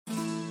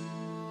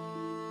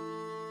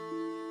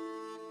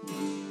Okay,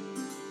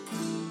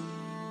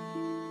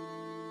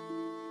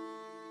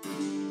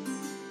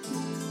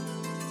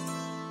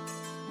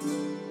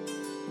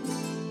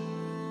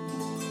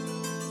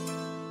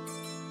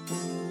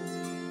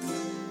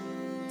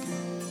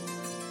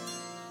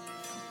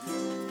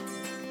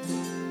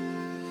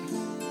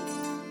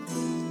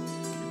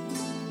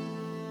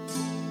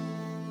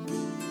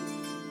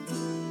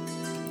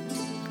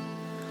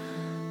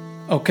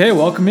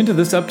 welcome into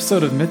this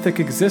episode of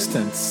Mythic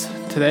Existence.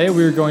 Today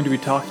we are going to be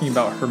talking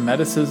about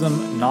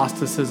Hermeticism,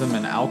 Gnosticism,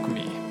 and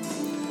alchemy.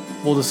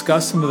 We'll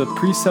discuss some of the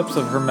precepts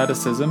of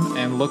Hermeticism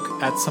and look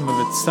at some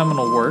of its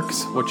seminal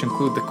works, which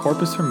include the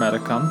Corpus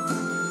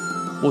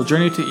Hermeticum. We'll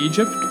journey to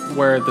Egypt,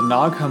 where the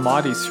Nag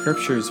Hammadi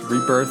scriptures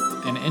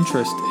rebirthed an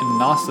interest in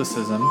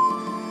Gnosticism,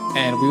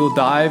 and we will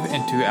dive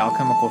into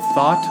alchemical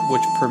thought,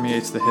 which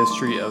permeates the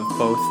history of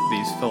both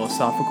these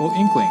philosophical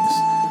inklings.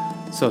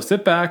 So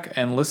sit back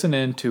and listen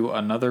in to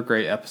another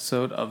great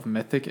episode of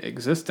Mythic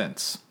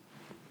Existence.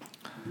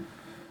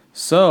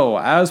 So,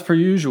 as per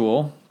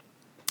usual,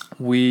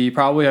 we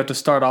probably have to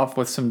start off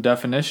with some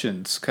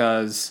definitions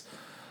because,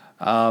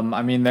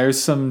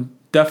 there's some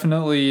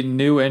definitely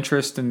new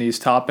interest in these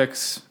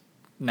topics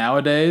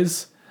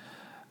nowadays.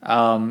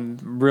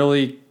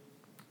 Really,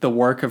 the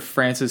work of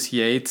Frances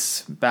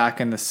Yates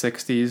back in the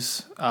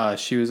 60s,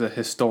 she was a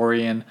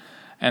historian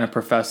and a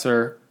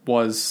professor,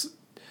 was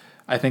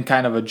I think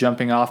kind of a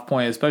jumping off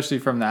point, especially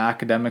from the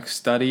academic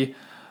study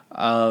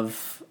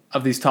of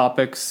these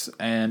topics.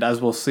 And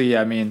as we'll see,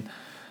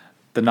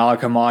 the Nag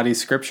Hammadi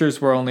scriptures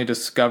were only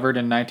discovered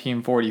in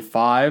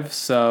 1945,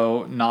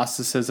 so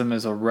Gnosticism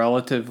is a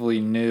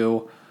relatively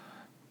new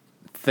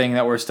thing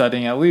that we're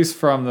studying, at least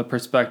from the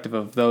perspective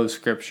of those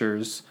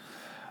scriptures.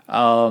 So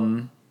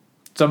I'm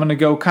going to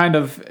go kind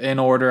of in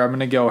order. I'm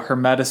going to go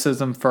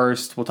Hermeticism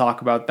first. We'll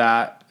talk about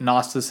that.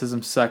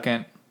 Gnosticism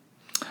second.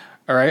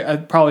 All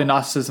right, probably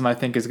Gnosticism, I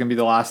think, is going to be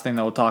the last thing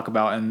that we'll talk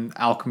about, and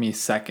alchemy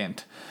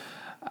second.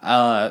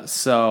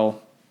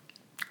 So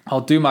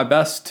I'll do my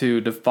best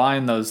to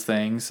define those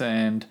things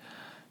and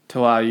to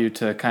allow you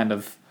to kind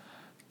of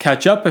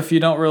catch up if you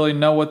don't really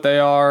know what they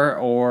are,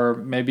 or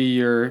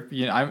maybe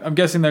I'm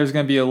guessing there's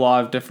going to be a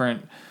lot of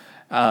different,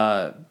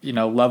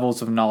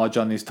 levels of knowledge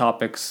on these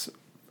topics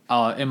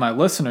in my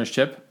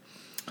listenership.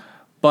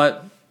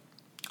 But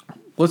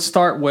let's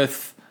start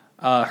with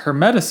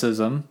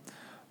Hermeticism,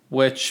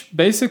 which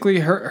basically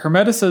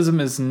Hermeticism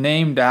is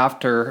named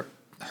after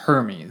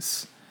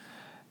Hermes.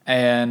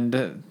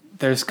 And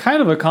there's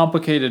kind of a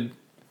complicated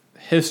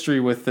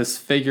history with this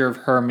figure of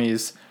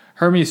Hermes.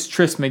 Hermes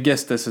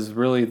Trismegistus is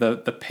really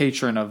the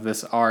patron of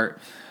this art,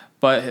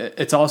 but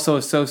it's also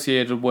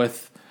associated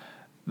with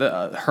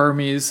the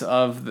Hermes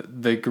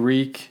of the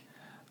Greek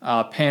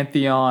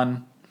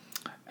pantheon.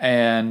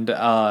 And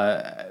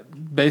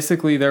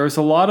basically there was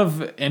a lot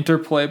of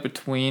interplay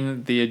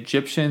between the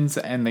Egyptians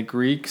and the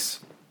Greeks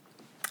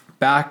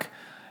back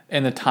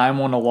in the time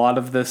when a lot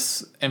of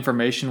this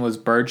information was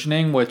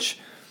burgeoning, which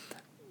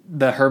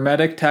the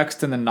Hermetic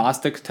text and the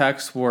Gnostic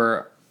text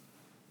were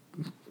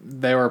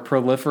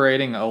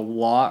proliferating a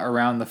lot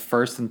around the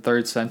 1st and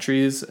 3rd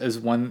centuries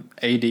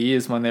AD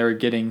is when they were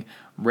getting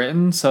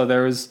written. So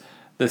there was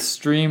this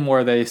stream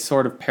where they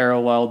sort of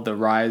paralleled the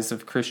rise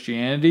of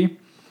Christianity.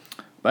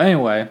 But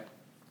anyway,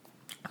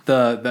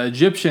 the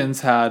Egyptians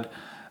had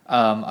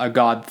a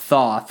god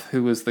Thoth,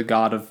 who was the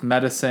god of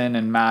medicine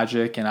and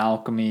magic and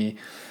alchemy,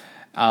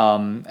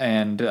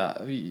 and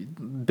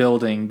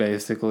building,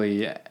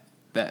 basically.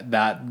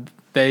 That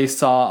they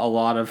saw a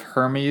lot of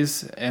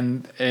Hermes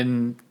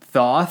in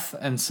Thoth,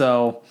 and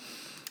so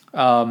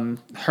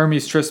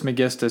Hermes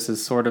Trismegistus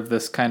is sort of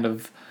this kind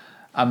of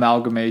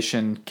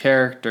amalgamation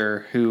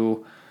character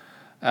who,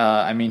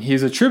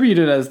 he's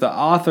attributed as the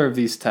author of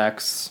these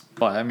texts,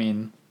 but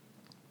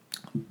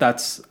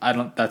that's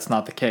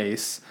not the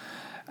case.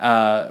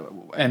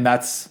 And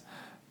that's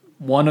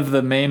one of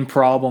the main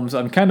problems.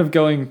 I'm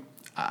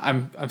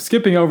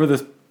skipping over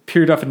this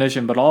pure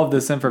definition, but all of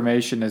this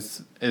information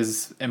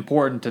is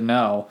important to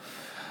know.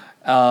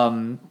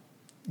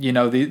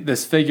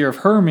 This figure of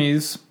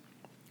Hermes,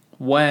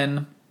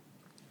 when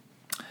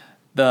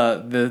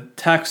the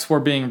texts were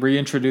being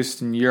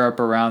reintroduced in Europe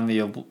around the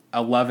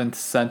 12th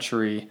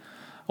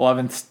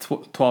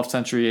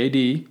century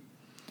AD,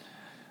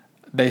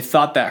 they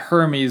thought that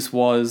Hermes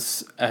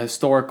was a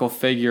historical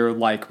figure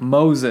like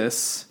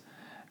Moses,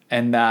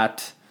 and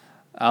that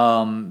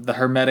the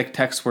Hermetic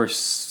texts were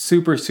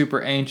super,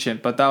 super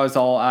ancient, but that was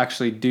all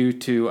actually due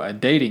to a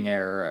dating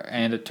error,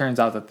 and it turns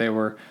out that they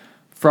were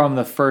from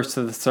the 1st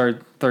to the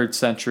 3rd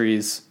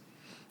centuries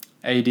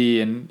AD,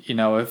 and,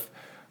 if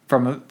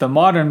from the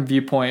modern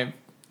viewpoint,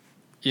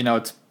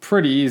 it's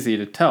pretty easy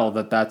to tell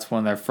that that's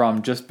when they're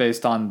from just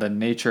based on the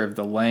nature of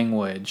the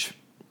language.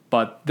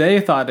 But they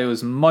thought it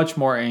was much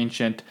more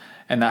ancient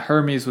and that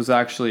Hermes was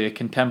actually a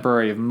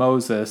contemporary of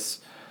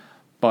Moses.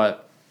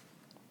 But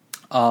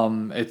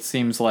it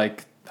seems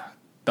like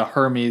the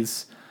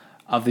Hermes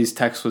of these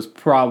texts was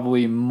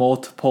probably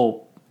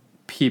multiple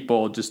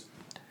people, just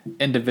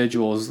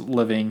individuals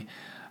living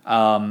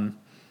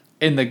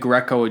in the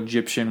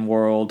Greco-Egyptian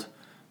world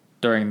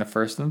during the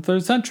 1st and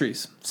 3rd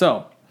centuries.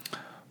 So,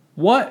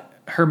 what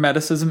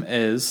Hermeticism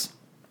is,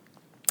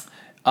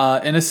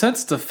 in a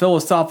sense, it's a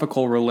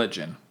philosophical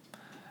religion.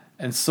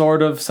 And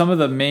sort of some of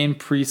the main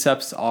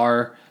precepts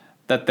are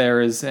that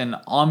there is an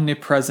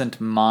omnipresent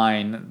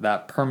mind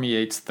that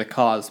permeates the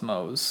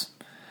cosmos.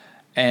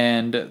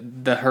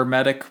 And the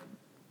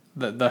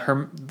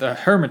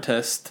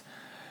Hermetist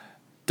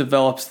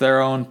develops their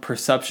own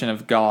perception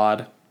of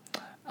God.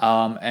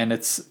 And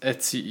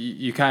it's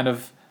you kind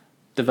of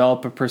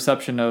develop a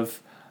perception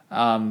of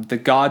the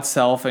God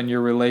self and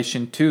your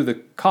relation to the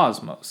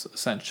cosmos,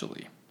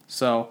 essentially.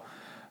 So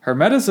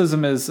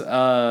Hermeticism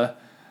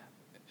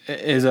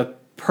is a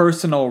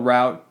personal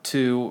route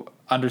to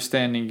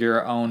understanding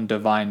your own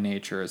divine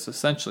nature, is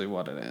essentially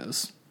what it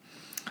is.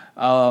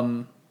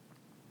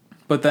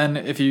 But then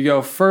if you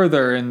go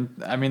further,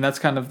 and I mean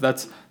that's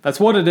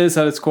what it is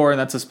at its core, and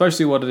that's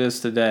especially what it is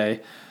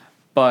today.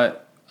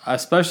 But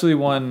especially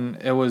when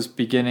it was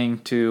beginning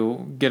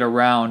to get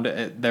around,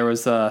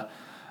 there's a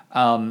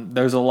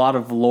lot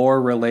of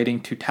lore relating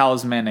to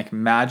talismanic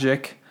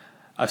magic,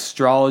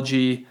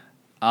 astrology,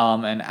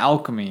 and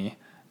alchemy.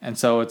 And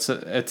so it's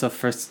a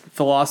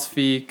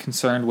philosophy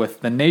concerned with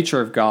the nature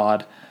of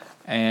God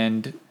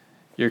and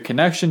your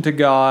connection to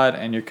God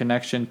and your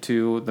connection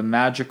to the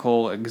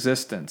magical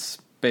existence,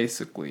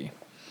 basically.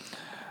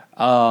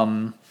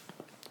 And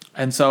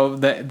so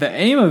the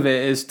aim of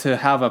it is to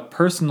have a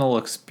personal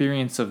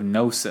experience of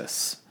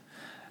gnosis.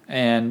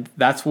 And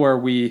that's where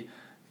we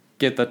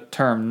get the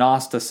term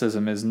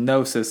Gnosticism, is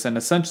gnosis. And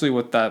essentially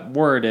what that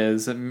word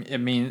is,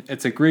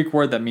 it's a Greek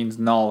word that means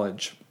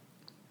knowledge.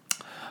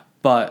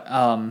 But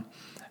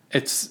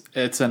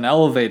it's an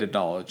elevated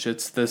knowledge.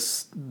 It's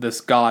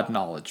this God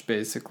knowledge,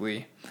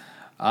 basically,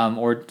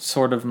 or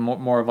sort of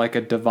more of like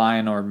a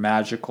divine or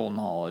magical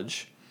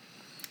knowledge.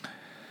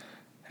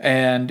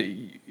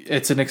 And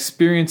it's an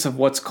experience of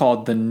what's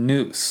called the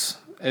nous,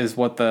 is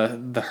what the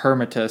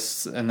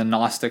Hermetists and the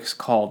Gnostics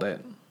called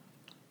it.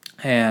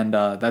 And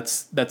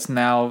that's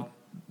now,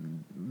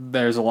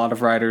 there's a lot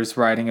of writers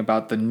writing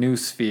about the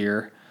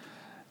noosphere.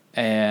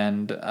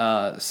 And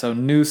so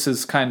nous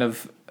is kind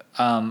of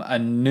a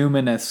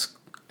numinous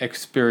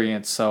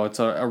experience, so it's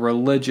a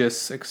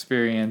religious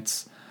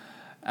experience,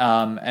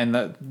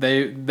 and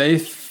they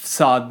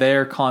saw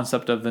their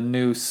concept of the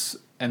nous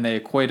and they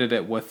equated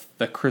it with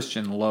the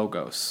Christian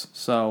logos.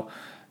 So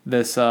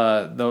this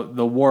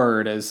the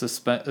word is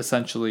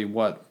essentially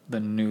what the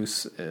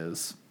nous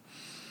is.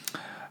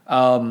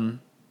 In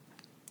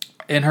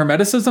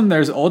Hermeticism,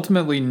 there's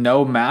ultimately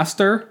no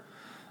master.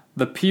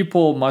 The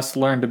people must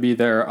learn to be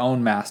their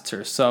own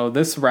masters. So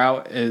this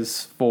route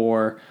is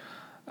for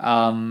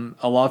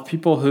a lot of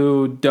people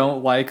who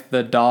don't like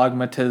the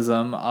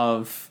dogmatism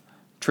of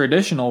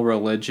traditional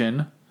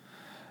religion.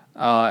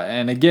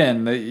 And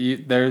again,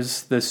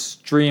 there's this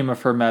stream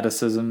of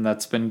Hermeticism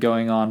that's been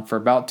going on for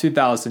about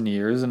 2,000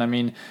 years. And I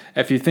mean,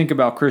 if you think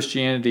about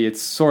Christianity,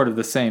 it's sort of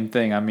the same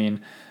thing. I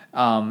mean,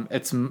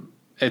 it's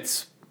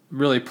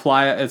really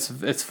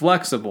it's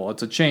flexible.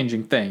 It's a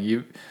changing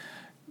thing.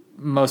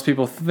 Most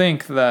people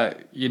think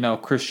that,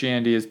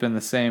 Christianity has been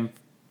the same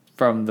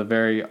from the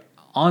very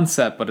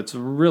onset, but it's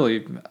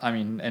really,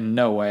 in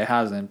no way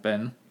hasn't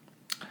been.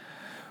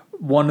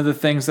 One of the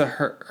things that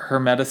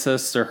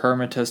Hermeticists or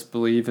Hermetists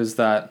believe is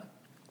that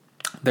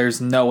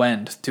there's no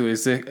end to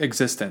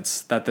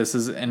existence, that this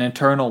is an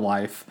eternal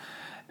life,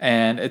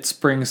 and it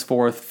springs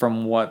forth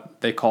from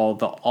what they call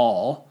the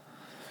all.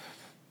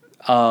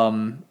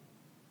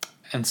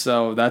 And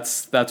so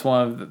that's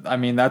one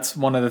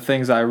of the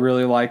things I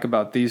really like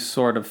about these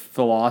sort of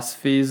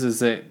philosophies,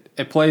 is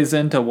it plays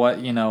into what,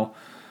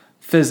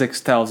 physics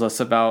tells us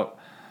about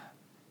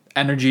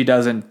energy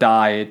doesn't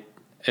die,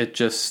 it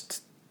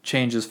just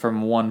changes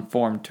from one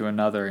form to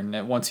another.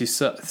 And once you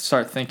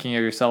start thinking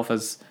of yourself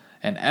as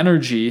an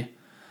energy,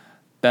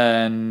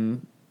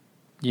 then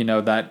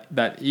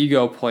that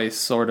ego place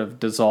sort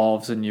of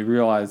dissolves, and you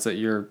realize that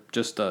you're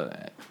just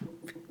a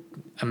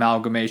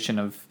amalgamation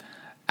of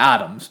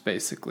atoms,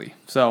 basically.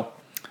 So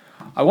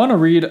I want to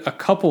read a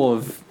couple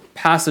of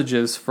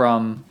passages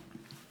from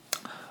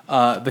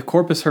the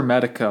Corpus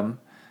Hermeticum,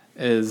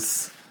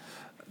 is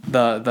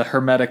the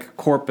Hermetic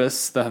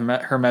corpus, the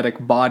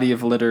Hermetic body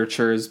of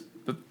literature is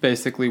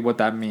basically what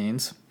that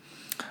means.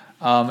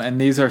 And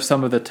these are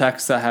some of the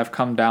texts that have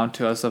come down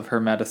to us of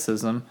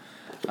Hermeticism,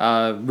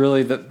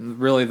 really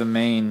the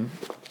main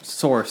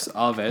source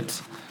of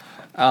it.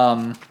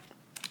 And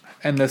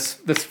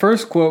this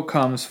first quote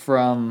comes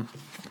from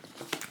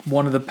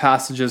one of the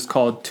passages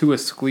called To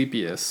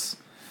Asclepius.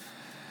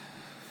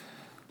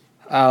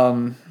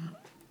 And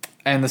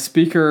the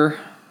speaker,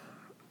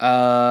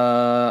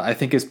 I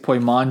think, is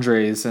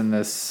Poimandres in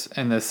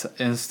this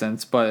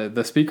instance, but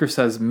the speaker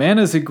says, "Man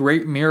is a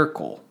great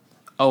miracle,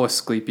 O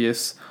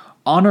Asclepius,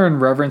 honor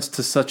and reverence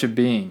to such a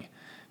being,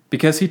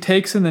 because he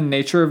takes in the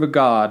nature of a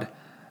god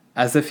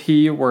as if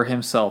he were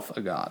himself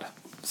a god."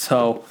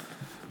 So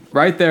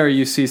right there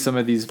you see some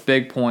of these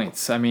big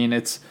points. I mean,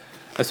 it's,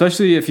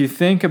 especially if you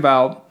think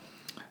about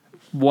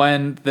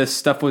when this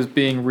stuff was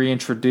being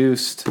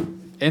reintroduced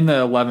in the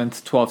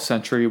 11th, 12th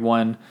century,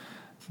 when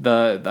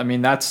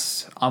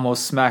that's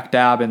almost smack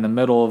dab in the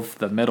middle of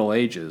the Middle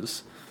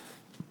Ages,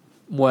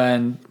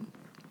 when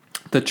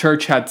the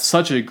church had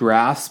such a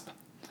grasp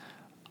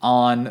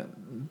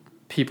on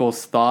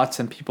people's thoughts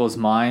and people's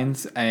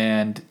minds,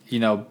 and,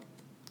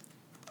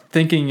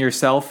 thinking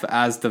yourself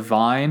as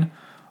divine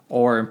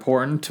or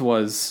important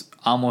was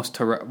almost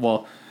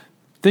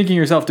thinking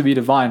yourself to be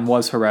divine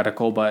was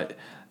heretical, but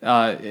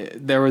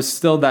there was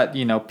still that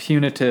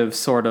punitive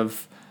sort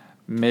of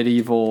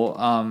medieval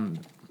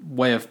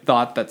way of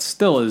thought that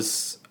still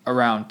is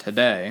around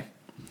today.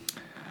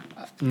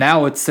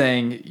 Now it's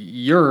saying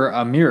you're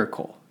a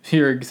miracle.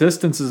 Your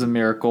existence is a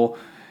miracle.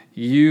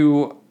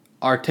 You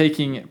are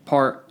taking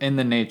part in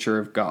the nature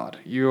of God.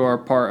 You are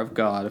part of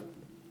God.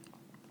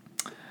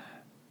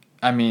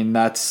 I mean,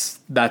 that's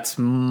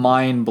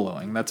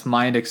mind-blowing. That's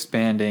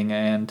mind-expanding.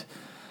 And,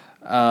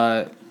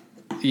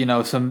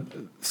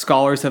 some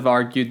scholars have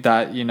argued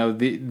that,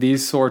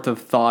 these sort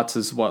of thoughts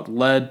is what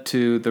led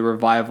to the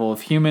revival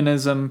of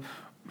humanism,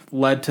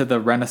 led to the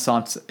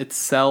Renaissance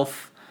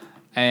itself,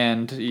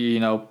 and,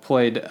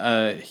 played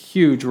a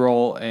huge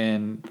role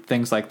in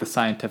things like the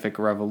scientific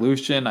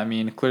revolution. I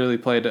mean, clearly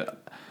played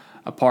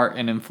a part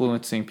in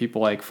influencing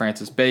people like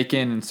Francis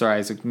Bacon and Sir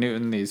Isaac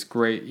Newton. These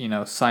great,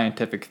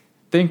 scientific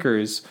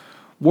thinkers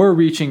were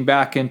reaching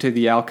back into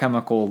the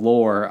alchemical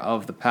lore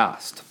of the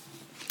past.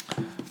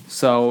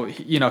 So,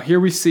 here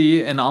we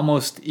see an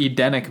almost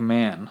Edenic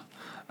man,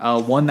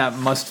 one that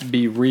must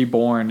be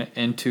reborn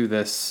into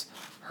this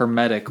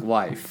hermetic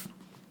life.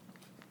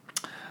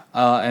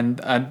 And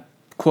a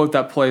quote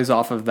that plays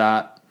off of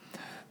that,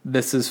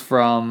 this is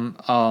from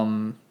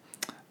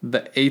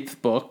the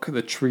 8th book,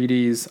 the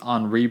Treatise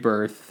on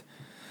Rebirth.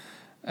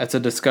 It's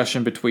a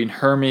discussion between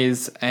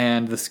Hermes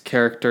and this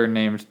character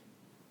named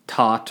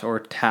Tot or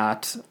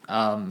Tat,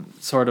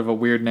 sort of a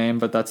weird name,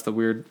 but that's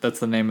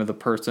the name of the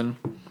person.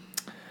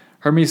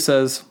 Hermes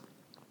says,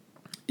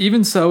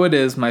 "Even so it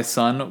is, my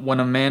son, when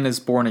a man is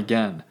born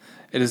again.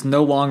 It is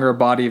no longer a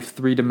body of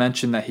 3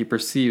 dimension that he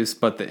perceives,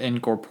 but the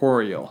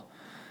incorporeal."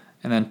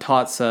 And then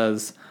Tot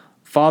says,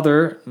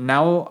 "Father,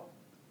 now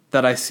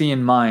that I see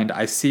in mind,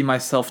 I see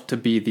myself to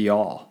be the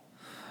all.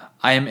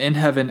 I am in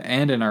heaven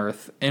and in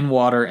earth, in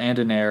water and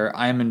in air.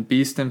 I am in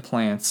beast and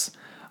plants.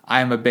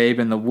 I am a babe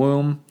in the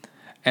womb,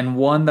 and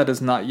one that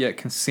is not yet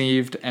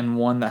conceived, and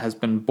one that has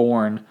been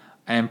born.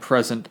 I am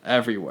present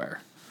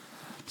everywhere."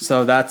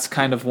 So that's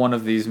kind of one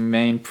of these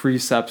main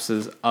precepts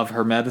of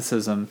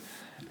Hermeticism,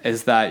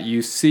 is that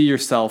you see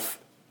yourself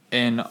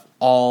in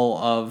all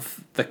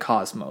of the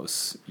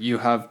cosmos. You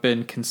have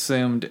been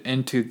consumed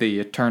into the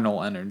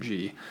eternal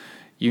energy.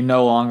 You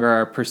no longer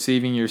are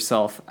perceiving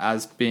yourself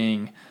as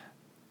being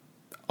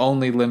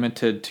only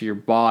limited to your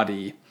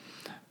body,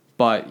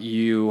 but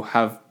you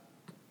have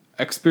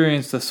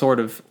experienced a sort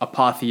of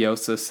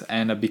apotheosis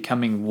and a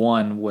becoming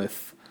one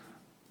with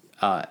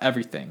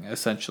everything,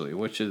 essentially,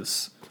 which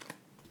is,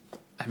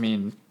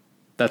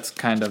 that's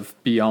kind of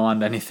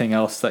beyond anything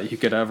else that you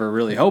could ever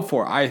really hope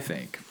for, I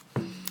think.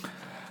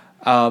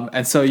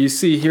 And so you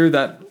see here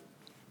that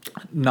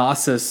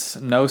gnosis,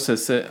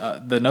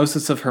 the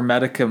gnosis of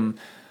Hermeticum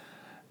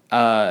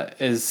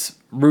is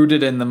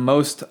rooted in the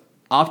most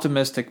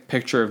optimistic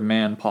picture of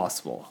man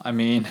possible. I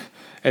mean,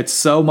 it's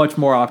so much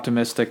more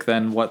optimistic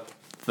than what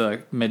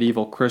the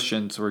medieval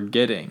Christians were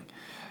getting.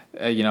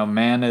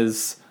 Man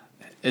is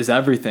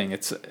everything.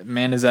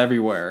 Man is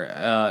everywhere.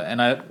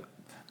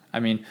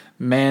 And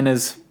man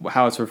is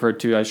how it's referred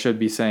to. I should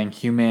be saying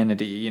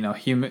humanity.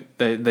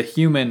 The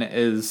human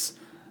is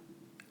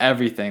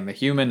everything. The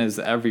human is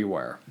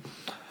everywhere.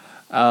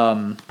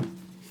 And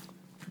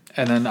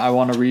then I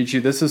want to read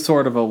you. This is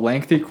sort of a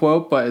lengthy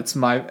quote, but this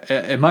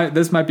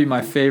might be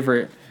my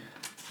favorite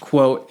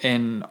quote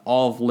in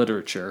all of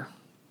literature.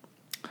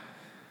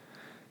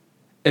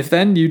 "If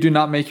then you do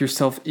not make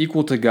yourself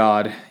equal to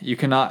God, you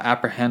cannot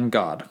apprehend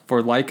God,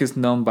 for like is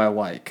known by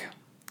like.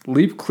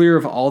 Leap clear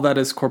of all that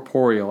is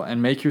corporeal, and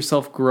make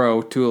yourself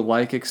grow to a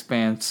like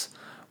expanse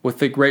with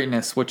the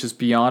greatness which is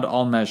beyond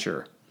all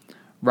measure.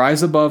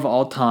 Rise above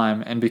all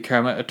time and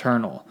become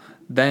eternal.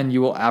 Then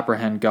you will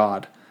apprehend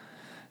God.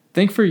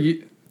 Think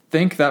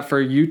that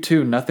for you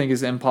too nothing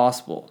is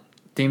impossible.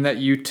 Deem that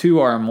you too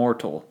are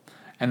immortal,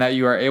 and that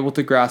you are able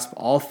to grasp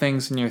all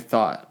things in your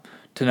thought,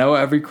 to know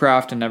every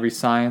craft and every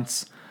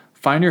science.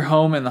 Find your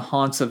home in the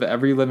haunts of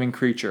every living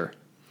creature.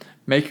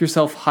 Make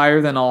yourself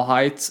higher than all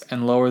heights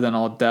and lower than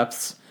all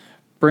depths.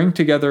 Bring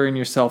together in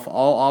yourself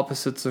all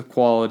opposites of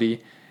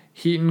quality,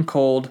 heat and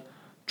cold,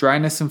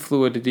 dryness and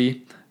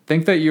fluidity.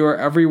 Think that you are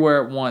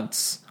everywhere at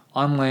once,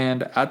 on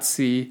land, at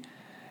sea,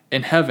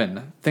 in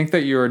heaven. Think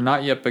that you are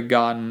not yet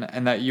begotten,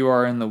 and that you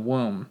are in the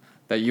womb,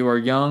 that you are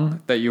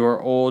young, that you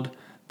are old,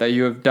 that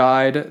you have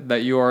died,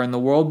 that you are in the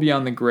world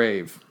beyond the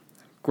grave.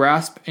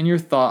 Grasp in your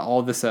thought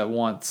all this at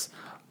once,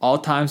 all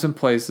times and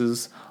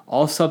places,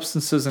 all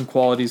substances and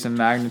qualities and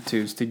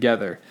magnitudes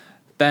together.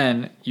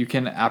 Then you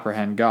can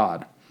apprehend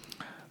God.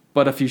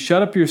 But if you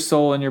shut up your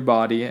soul in your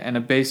body and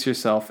abase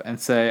yourself and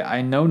say,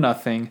 I know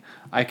nothing,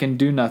 I can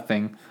do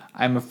nothing,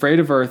 I am afraid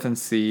of earth and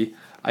sea,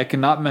 I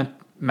cannot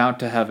mount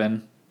to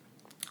heaven,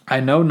 I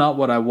know not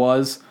what I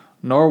was,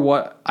 nor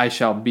what I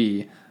shall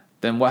be,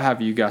 then what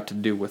have you got to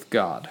do with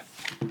God?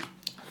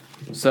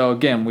 So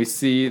again, we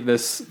see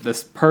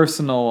this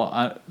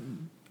personal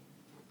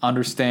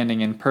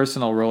understanding and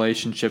personal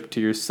relationship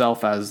to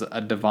yourself as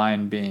a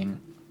divine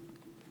being.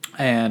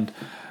 And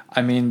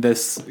I mean,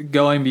 this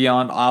going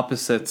beyond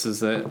opposites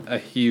is a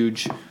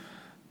huge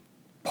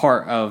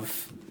part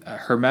of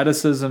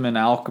Hermeticism and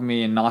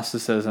alchemy and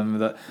Gnosticism,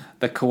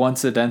 the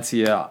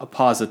coincidentia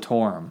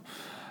oppositorum.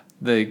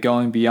 The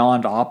going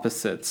beyond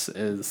opposites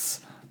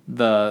is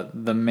the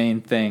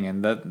main thing,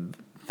 and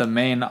the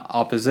main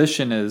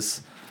opposition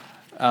is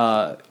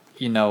the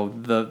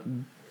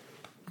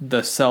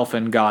self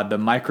and God, the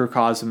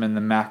microcosm and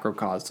the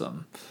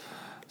macrocosm.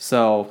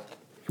 So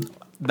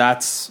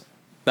that's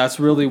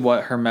really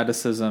what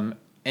Hermeticism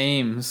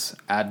aims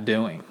at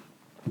doing.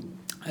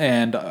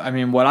 And I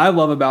mean, what I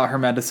love about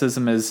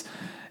Hermeticism is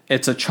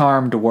it's a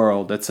charmed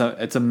world. It's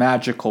a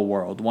magical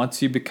world.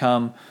 Once you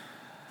become,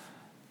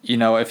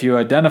 if you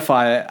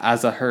identify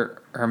as a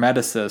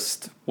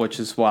Hermeticist, which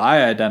is what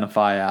I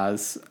identify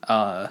as,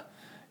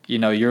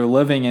 you're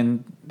living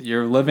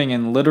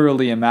in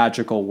literally a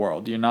magical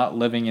world. You're not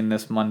living in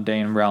this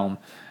mundane realm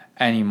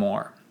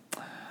anymore.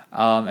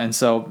 And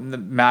so the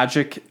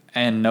magic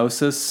and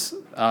gnosis,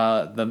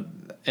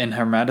 in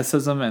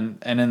Hermeticism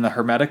and in the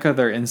Hermetica,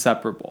 they're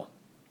inseparable.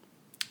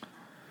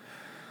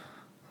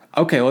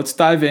 Okay, let's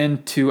dive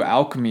into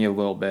alchemy a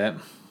little bit.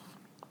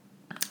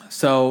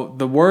 So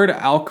the word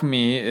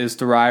alchemy is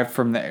derived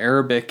from the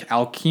Arabic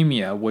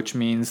alchemia, which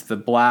means the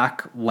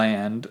black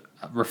land,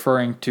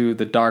 referring to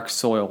the dark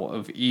soil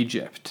of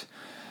Egypt.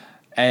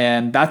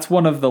 And that's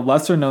one of the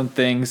lesser known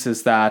things,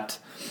 is that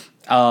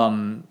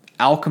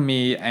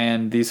alchemy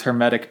and these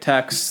Hermetic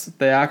texts,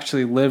 they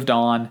actually lived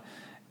on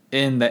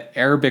in the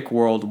Arabic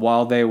world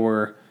while they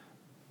were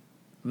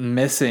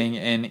missing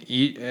in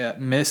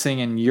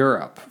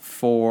Europe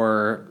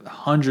for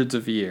hundreds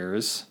of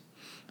years.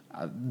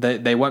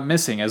 They went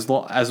missing as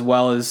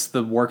well as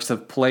the works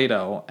of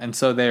Plato, and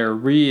so they are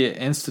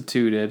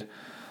reinstituted,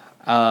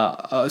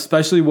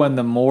 especially when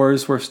the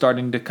Moors were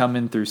starting to come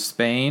in through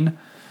Spain.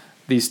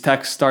 These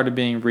texts started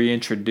being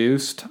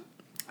reintroduced,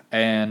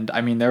 and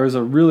I mean, there was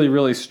a really,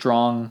 really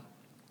strong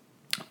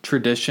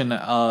tradition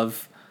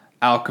of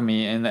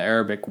alchemy in the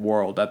Arabic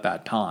world at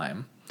that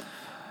time.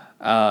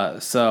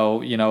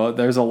 So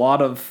there's a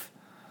lot of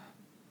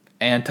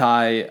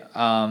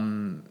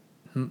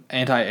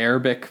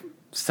anti-Arabic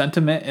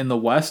sentiment in the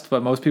West,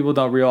 but most people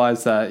don't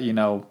realize that,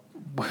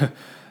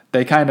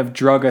 they kind of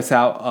drug us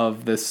out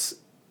of this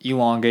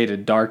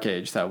elongated dark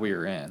age that we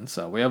were in.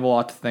 So we have a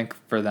lot to thank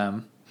for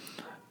them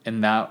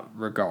in that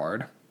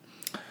regard.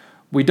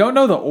 We don't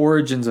know the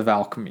origins of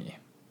alchemy.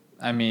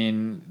 I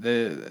mean,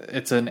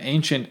 it's an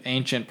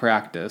ancient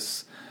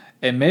practice.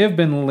 It may have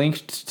been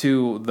linked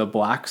to the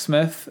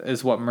blacksmith,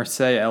 is what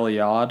Mircea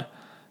Eliade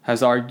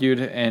has argued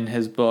in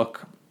his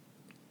book,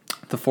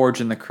 The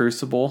Forge and the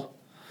Crucible.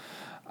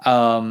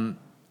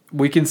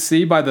 We can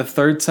see by the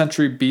 3rd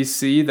century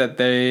BC that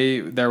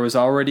there was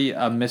already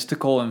a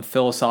mystical and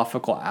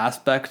philosophical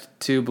aspect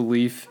to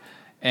belief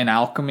in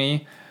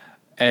alchemy,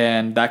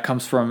 and that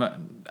comes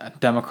from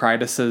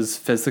Democritus's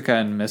Physica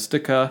and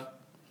Mystica.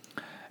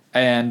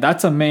 And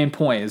that's a main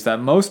point, is that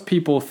most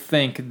people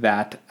think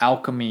that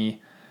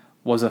alchemy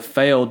was a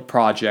failed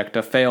project,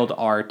 a failed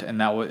art,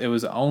 and that it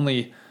was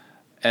only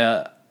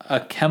a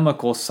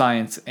chemical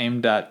science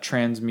aimed at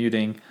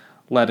transmuting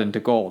lead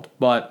into gold.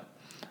 But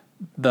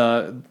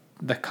the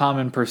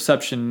common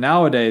perception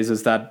nowadays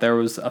is that there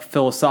was a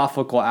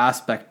philosophical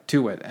aspect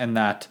to it, and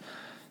that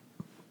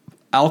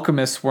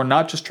alchemists were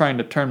not just trying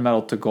to turn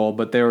metal to gold,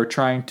 but they were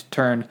trying to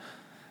turn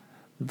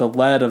the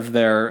lead of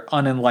their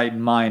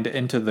unenlightened mind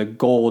into the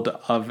gold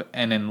of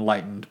an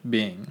enlightened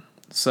being.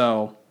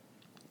 So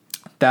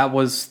that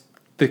was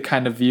the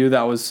kind of view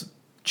that was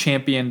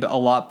championed a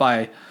lot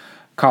by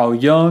Carl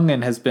Jung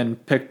and has been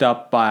picked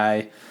up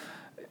by,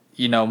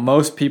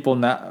 most people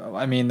now.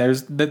 I mean, there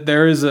is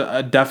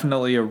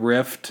definitely a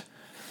rift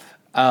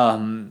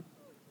that,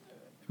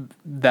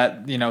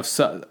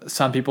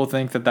 some people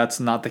think that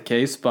that's not the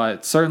case, but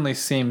it certainly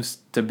seems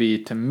to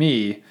be to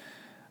me.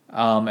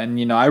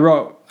 And, I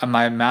wrote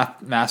my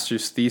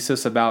master's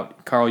thesis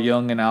about Carl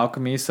Jung and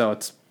alchemy, so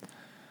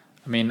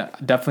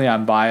definitely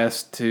I'm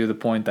biased to the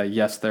point that,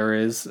 yes, there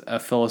is a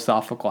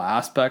philosophical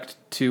aspect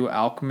to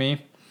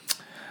alchemy.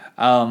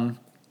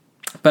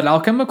 But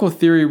alchemical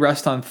theory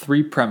rests on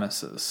 3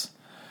 premises.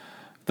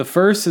 The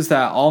first is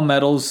that all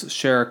metals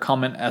share a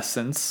common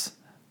essence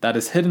that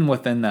is hidden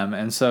within them,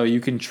 and so you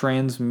can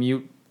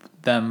transmute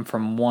them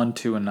from one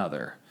to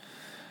another.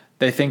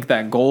 They think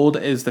that gold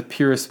is the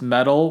purest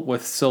metal,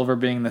 with silver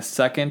being the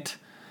second,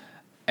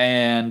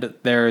 and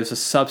there is a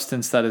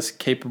substance that is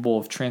capable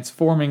of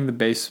transforming the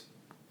base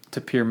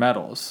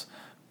metals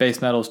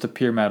to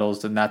pure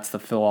metals, and that's the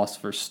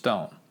philosopher's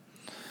stone.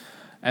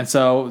 And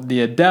so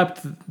the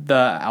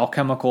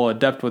alchemical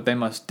adept, what they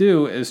must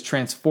do is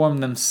transform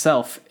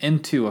themselves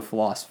into a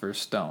philosopher's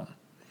stone.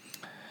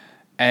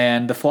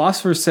 And the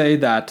philosophers say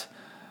that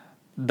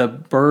the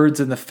birds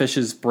and the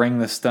fishes bring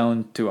the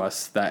stone to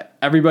us, that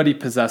everybody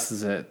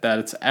possesses it, that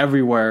it's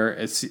everywhere,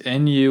 it's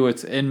in you,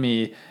 it's in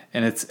me,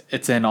 and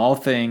it's in all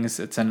things,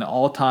 it's in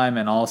all time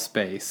and all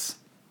space.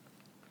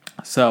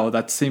 So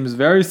that seems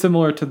very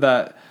similar to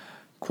that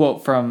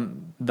quote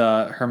from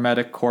the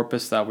Hermetic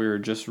Corpus that we were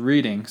just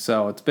reading.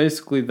 So it's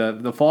basically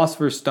the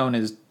Philosopher's Stone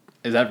is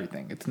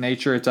everything. It's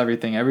nature, it's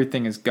everything.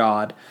 Everything is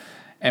God.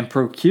 And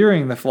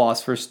procuring the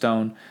Philosopher's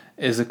Stone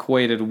is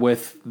equated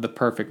with the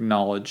perfect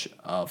knowledge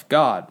of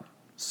God.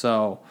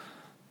 So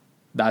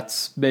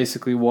that's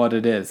basically what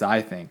it is,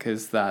 I think,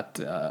 is that,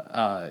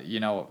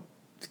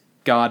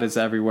 God is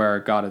everywhere,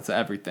 God is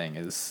everything,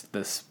 is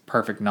this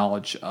perfect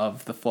knowledge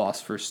of the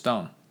Philosopher's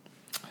Stone.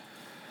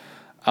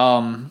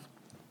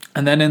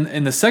 And then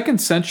in the 2nd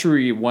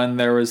century, when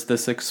there was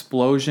this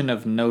explosion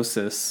of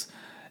gnosis,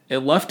 it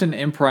left an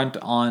imprint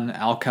on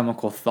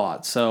alchemical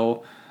thought.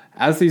 So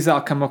as these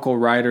alchemical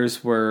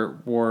writers were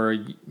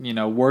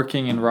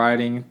working and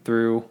writing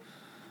through,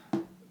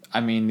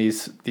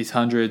 these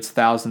hundreds,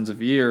 thousands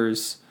of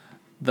years,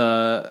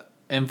 the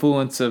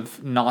influence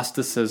of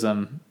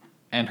Gnosticism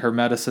and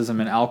Hermeticism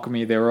and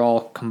alchemy, they were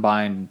all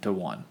combined into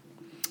one.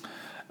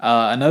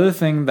 Another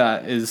thing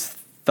that is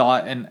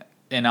thought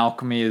in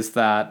alchemy is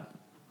that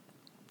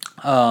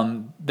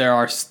there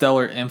are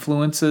stellar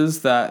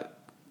influences that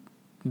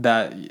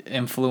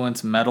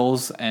influence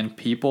metals and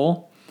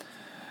people.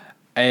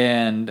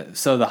 And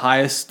so the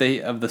highest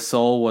state of the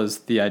soul was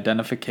the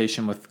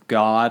identification with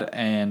God,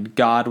 and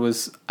God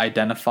was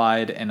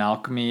identified in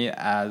alchemy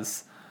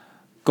as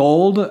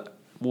gold,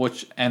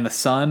 and the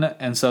sun,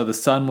 and so the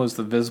sun was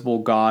the visible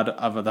god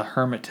of the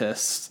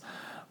Hermetists,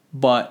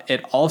 but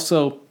it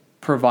also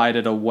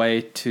provided a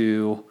way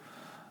to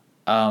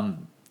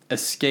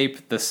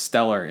escape the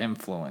stellar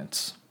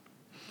influence.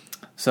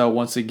 So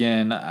once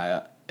again,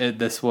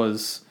 this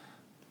was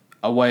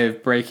a way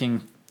of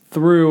breaking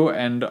through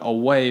and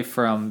away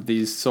from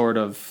these sort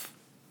of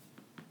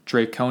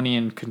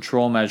draconian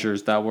control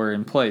measures that were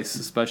in place,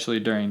 especially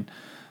during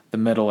the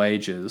Middle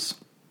Ages.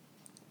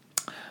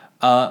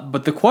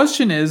 But the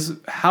question is,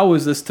 how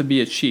is this to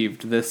be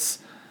achieved? This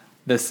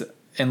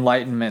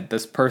enlightenment,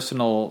 this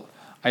personal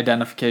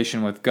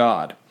identification with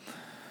God.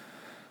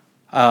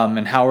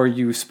 And how are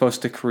you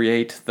supposed to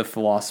create the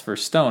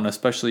Philosopher's Stone,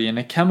 especially in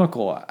a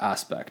chemical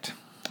aspect?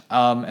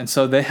 And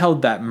so they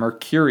held that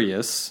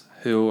Mercurius,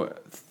 who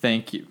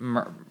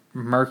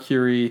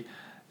Mercury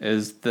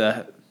is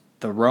the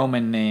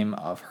Roman name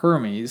of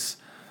Hermes,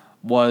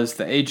 was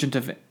the agent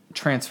of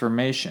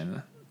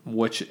transformation,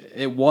 which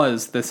it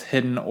was this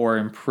hidden or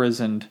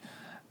imprisoned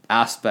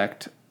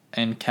aspect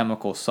in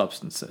chemical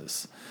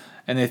substances.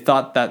 And they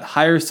thought that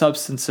higher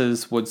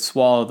substances would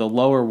swallow the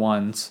lower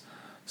ones,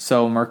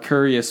 so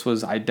Mercurius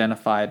was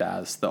identified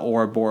as the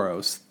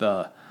Ouroboros,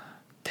 the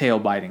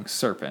tail-biting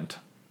serpent.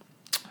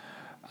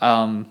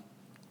 And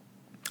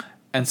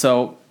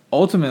so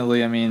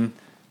ultimately, in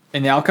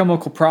the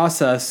alchemical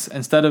process,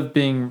 instead of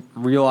being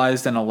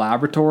realized in a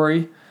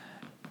laboratory,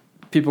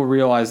 people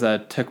realized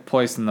that it took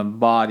place in the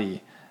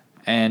body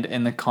and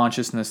in the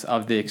consciousness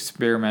of the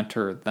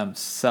experimenter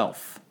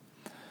themselves.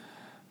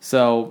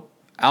 So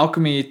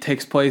alchemy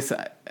takes place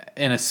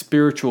in a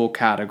spiritual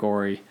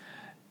category,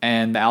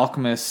 and the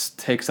alchemist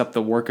takes up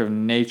the work of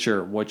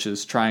nature, which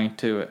is trying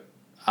to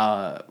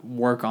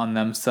work on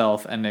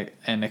themselves and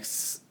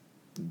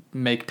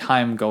make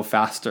time go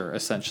faster,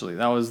 essentially.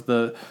 That was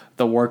the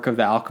work of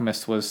the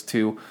alchemist, was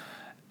to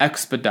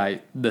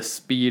expedite the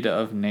speed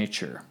of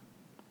nature.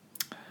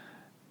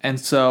 And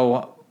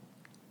so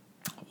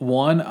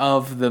one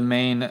of the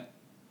main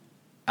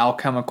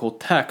alchemical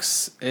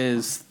texts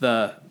is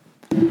the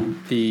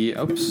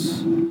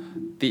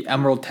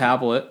Emerald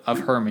Tablet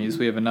of Hermes.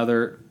 We have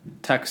another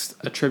text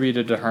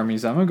attributed to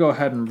Hermes. I'm going to go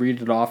ahead and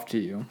read it off to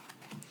you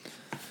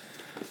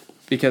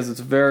because it's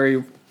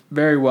very,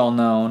 very well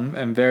known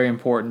and very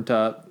important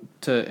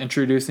to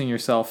introducing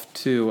yourself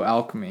to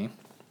alchemy.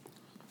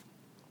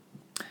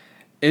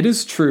 It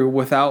is true,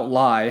 without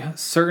lie,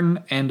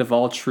 certain and of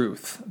all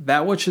truth.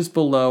 That which is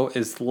below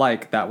is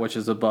like that which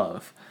is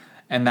above,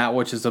 and that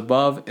which is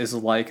above is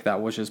like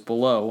that which is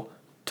below,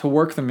 to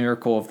work the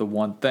miracle of the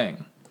one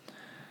thing.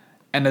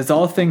 And as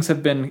all things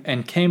have been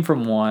and came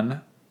from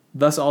one,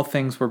 thus all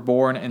things were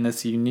born in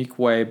this unique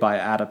way by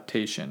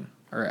adaptation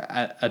or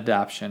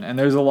adaption. And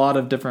there's a lot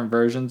of different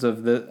versions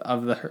of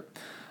the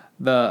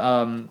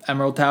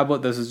Emerald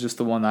Tablet. This is just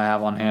the one that I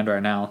have on hand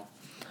right now.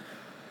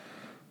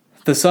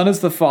 The sun is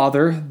the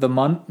father, the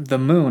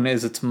moon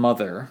is its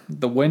mother,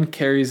 the wind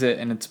carries it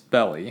in its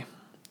belly,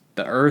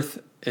 the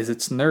earth is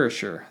its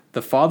nourisher,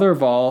 the father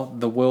of all,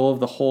 the will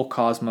of the whole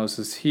cosmos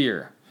is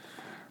here.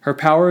 Her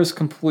power is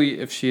complete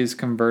if she is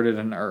converted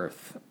in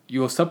earth.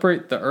 You will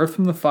separate the earth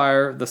from the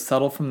fire, the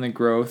subtle from the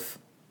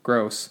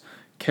gross,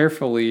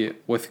 carefully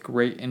with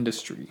great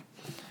industry.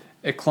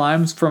 It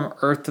climbs from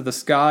earth to the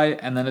sky,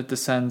 and then it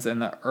descends in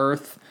the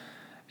earth,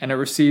 and it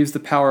receives the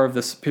power of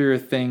the superior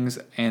things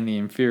and the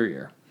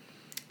inferior.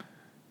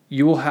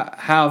 You will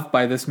have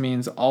by this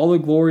means all the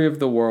glory of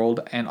the world,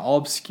 and all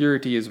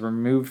obscurity is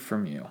removed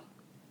from you.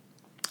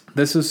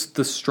 This is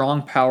the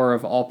strong power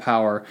of all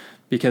power,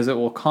 because it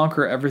will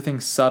conquer everything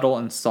subtle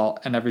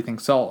and everything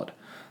solid.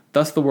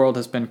 Thus the world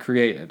has been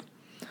created.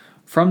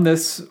 From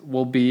this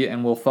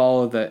will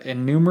follow the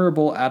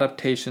innumerable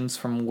adaptations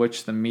from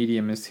which the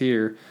medium is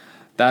here.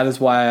 That is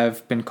why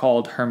I've been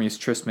called Hermes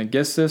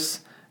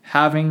Trismegistus,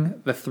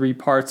 having the three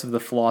parts of the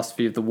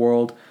philosophy of the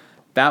world.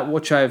 That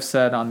which I have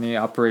said on the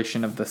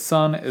operation of the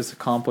sun is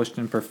accomplished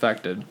and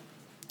perfected.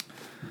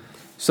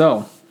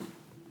 So,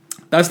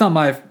 that's not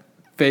my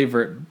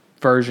favorite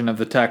version of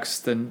the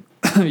text, and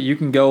you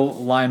can go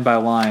line by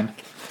line.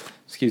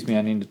 Excuse me,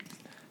 I need to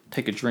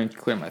take a drink to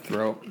clear my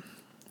throat.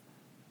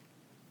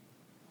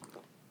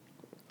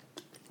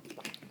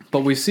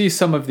 But we see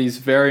some of these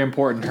very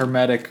important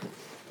Hermetic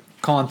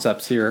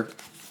concepts here,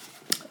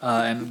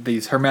 and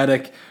these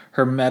Hermetic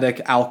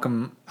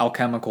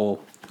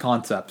alchemical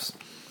concepts.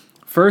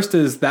 First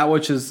is that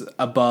which is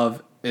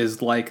above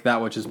is like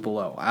that which is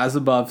below. As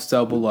above,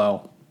 so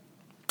below.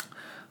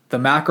 The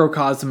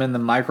macrocosm and the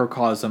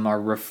microcosm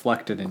are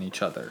reflected in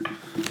each other.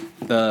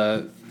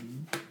 The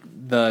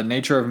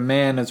nature of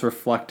man is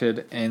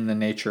reflected in the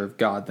nature of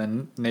God.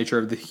 The nature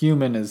of the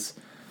human is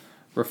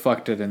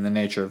reflected in the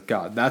nature of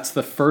God. That's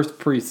the first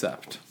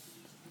precept.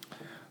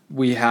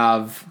 We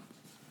have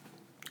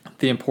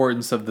the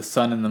importance of the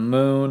sun and the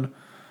moon,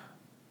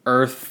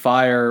 earth,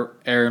 fire,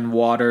 air, and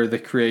water, the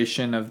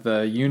creation of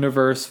the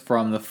universe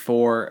from the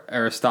four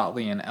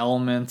Aristotelian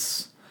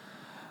elements,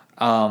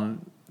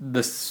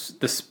 the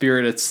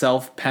spirit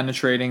itself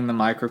penetrating the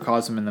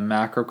microcosm and the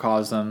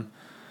macrocosm,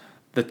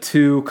 the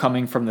two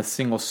coming from the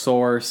single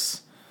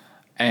source,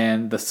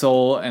 and the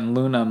Sol and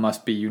Luna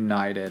must be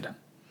united.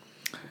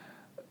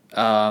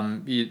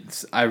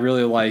 I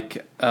really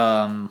like,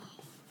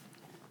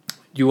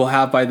 you will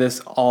have by this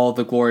all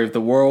the glory of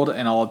the world,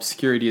 and all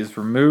obscurity is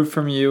removed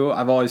from you.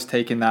 I've always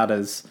taken that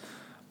as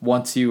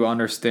once you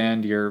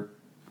understand your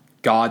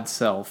God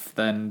self,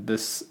 then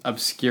this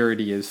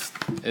obscurity is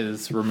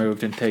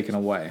removed and taken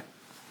away.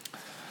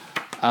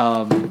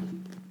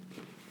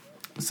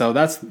 So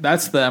that's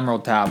the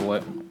Emerald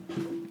Tablet.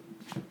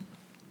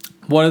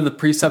 One of the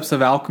precepts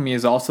of alchemy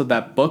is also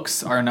that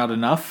books are not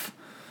enough.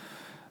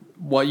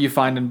 What you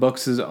find in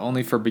books is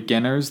only for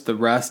beginners. The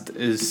rest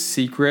is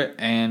secret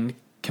and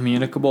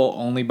communicable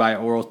only by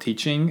oral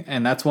teaching.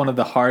 And that's one of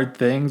the hard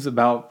things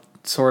about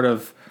sort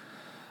of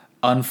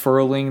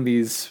unfurling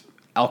these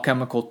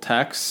alchemical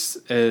texts,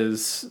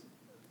 is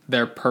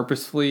they're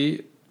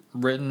purposefully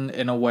written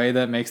in a way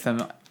that makes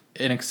them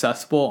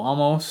inaccessible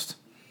almost.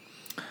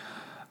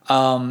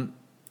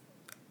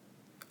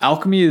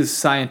 Alchemy is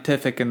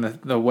scientific, and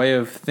the way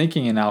of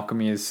thinking in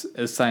alchemy is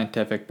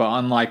scientific, but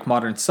unlike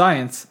modern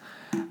science,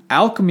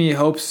 alchemy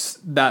hopes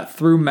that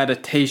through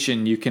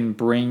meditation you can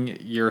bring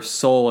your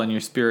soul and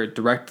your spirit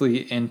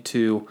directly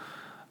into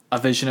a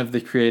vision of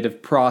the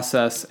creative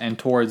process and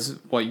towards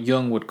what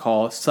Jung would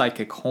call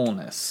psychic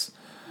wholeness.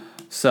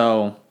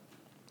 So,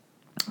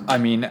 I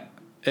mean,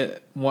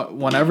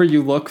 whenever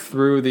you look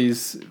through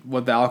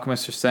what the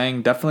alchemists are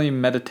saying, definitely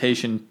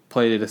meditation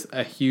played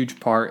a huge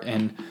part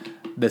in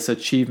this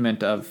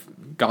achievement of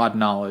God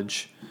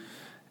knowledge.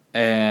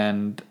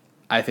 And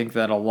I think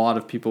that a lot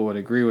of people would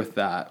agree with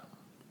that.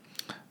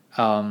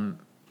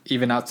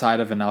 Even outside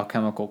of an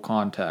alchemical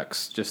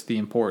context, just the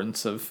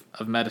importance of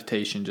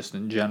meditation just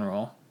in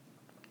general.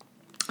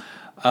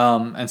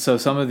 And so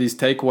some of these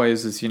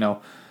takeaways is,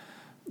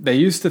 they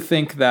used to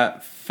think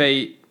that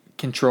fate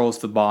controls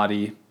the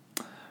body,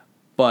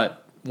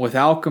 but with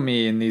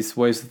alchemy and these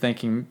ways of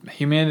thinking,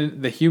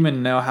 the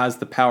human now has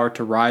the power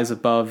to rise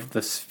above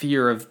the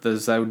sphere of the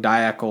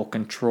zodiacal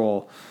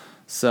control.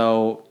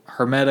 So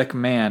Hermetic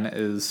man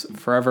is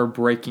forever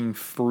breaking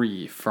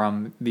free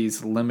from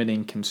these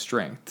limiting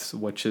constraints,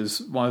 which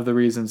is one of the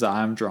reasons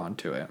I'm drawn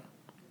to it.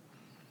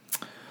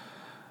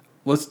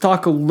 Let's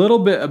talk a little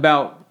bit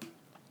about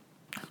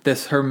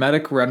this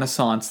Hermetic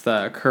Renaissance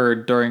that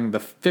occurred during the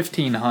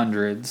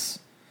 1500s.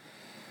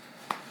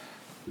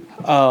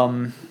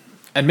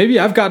 And maybe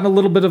I've gotten a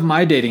little bit of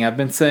my dating. I've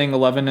been saying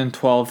 11th and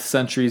 12th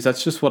centuries.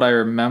 That's just what I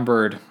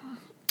remembered.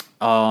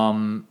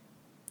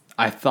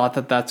 I thought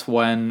that that's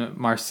when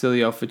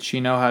Marsilio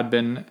Ficino had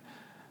been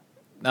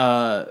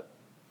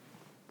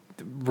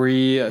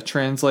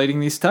retranslating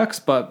these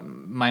texts, but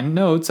my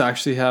notes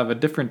actually have a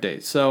different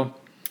date. So,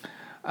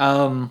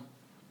 around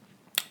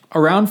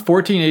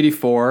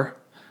 1484,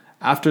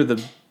 after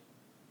the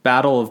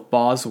Battle of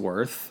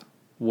Bosworth,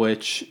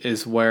 which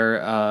is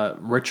where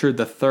Richard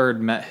III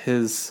met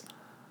his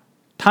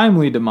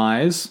timely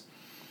demise,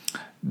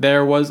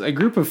 there was a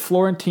group of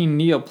Florentine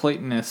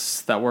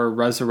Neoplatonists that were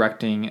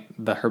resurrecting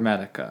the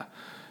Hermetica.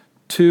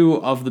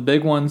 Two of the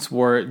big ones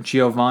were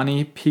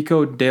Giovanni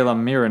Pico della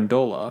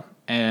Mirandola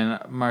and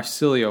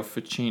Marsilio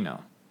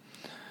Ficino.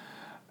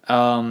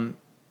 And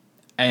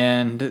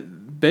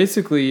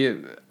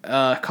basically,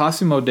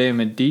 Cosimo de'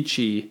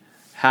 Medici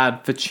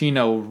had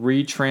Ficino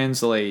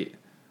retranslate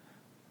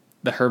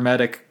the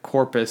Hermetic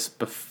corpus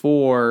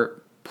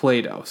before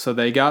Plato. So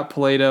they got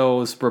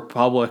Plato's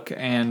Republic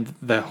and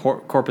the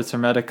Corpus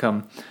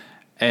Hermeticum,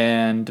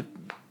 and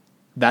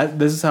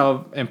this is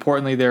how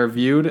importantly they're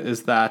viewed,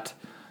 is that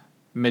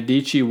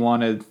Medici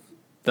wanted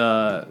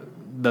the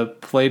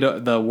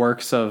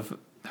works of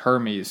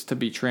Hermes to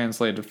be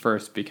translated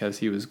first because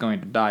he was going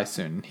to die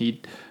soon.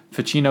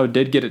 Ficino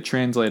did get it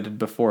translated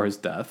before his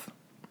death.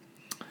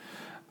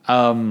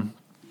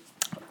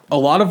 A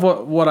lot of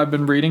what I've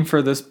been reading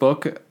for this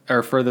book,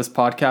 or for this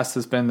podcast,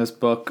 has been this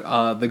book,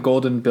 The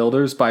Golden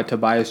Builders by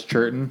Tobias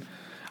Churton.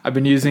 I've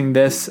been using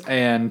this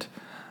and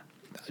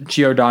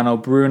Giordano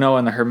Bruno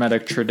and the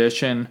Hermetic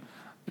Tradition,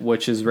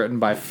 which is written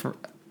by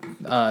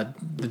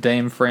the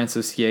Dame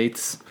Frances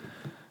Yates,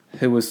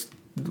 who was,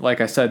 like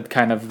I said,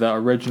 kind of the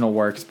original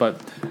works. But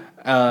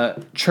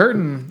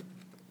Churton,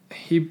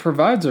 he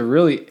provides a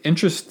really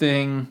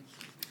interesting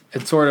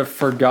and sort of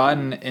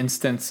forgotten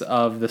instance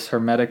of this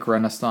Hermetic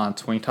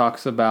Renaissance when he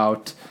talks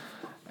about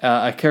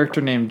a character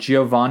named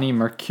Giovanni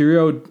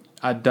Mercurio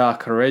da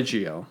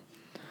Correggio,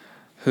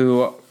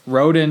 who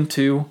rode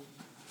into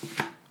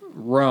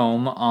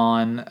Rome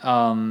on,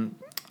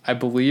 I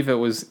believe it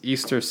was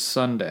Easter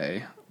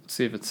Sunday. Let's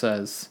see if it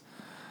says.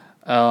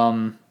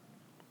 Palm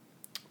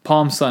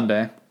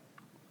Sunday.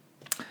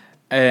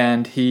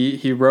 And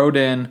he rode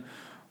in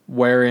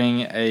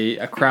wearing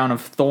a crown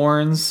of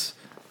thorns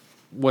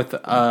with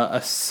a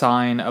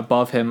sign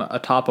above him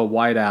atop a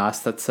white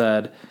ass that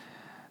said,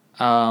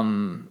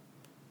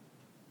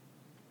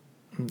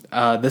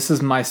 this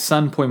is my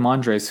son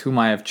Poimandres, whom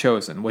I have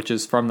chosen, which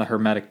is from the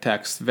Hermetic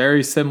text.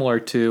 Very similar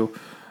to,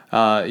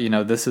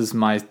 this is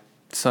my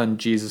son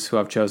Jesus, who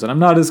I've chosen. I'm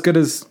not as good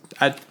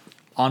at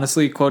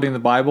honestly quoting the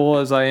Bible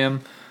as I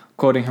am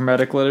quoting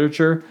Hermetic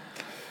literature.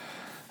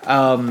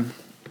 But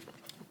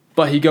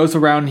he goes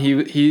around,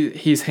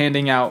 he's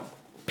handing out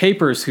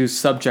papers whose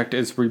subject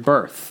is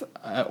rebirth,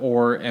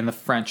 or in the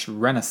French,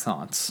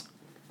 Renaissance.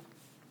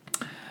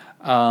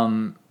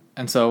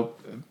 And so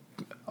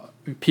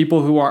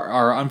people who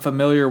are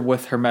unfamiliar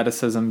with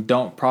Hermeticism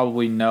don't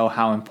probably know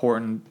how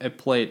important it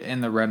played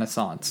in the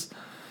Renaissance.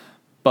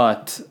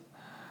 But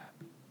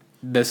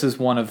this is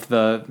one of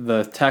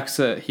the texts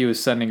that he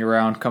was sending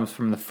around, comes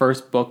from the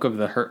first book of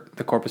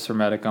the Corpus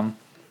Hermeticum.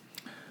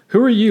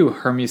 "Who are you?"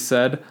 Hermes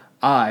said.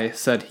 "I,"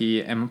 said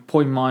he, "am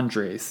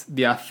Poimandres,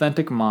 the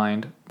authentic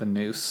mind, the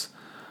nous.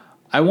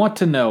 I want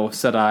to know,"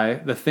 said I,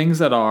 "the things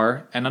that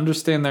are, and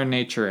understand their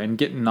nature, and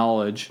get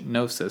knowledge,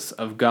 gnosis,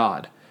 of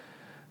God.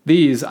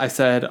 These," I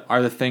said,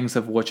 "are the things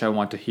of which I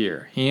want to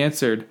hear." He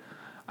answered,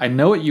 "I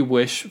know what you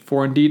wish,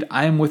 for indeed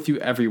I am with you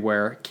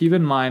everywhere. Keep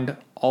in mind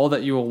all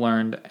that you will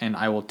learn, and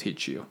I will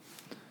teach you."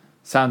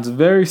 Sounds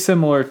very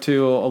similar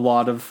to a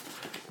lot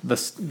of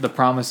the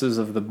promises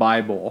of the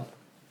Bible.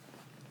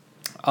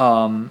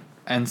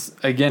 And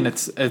again,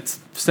 it's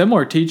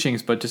similar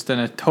teachings, but just in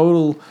a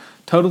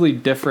totally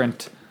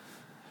different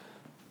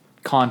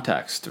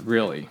context,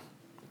 really.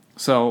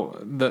 So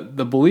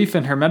the belief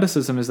in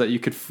Hermeticism is that you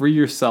could free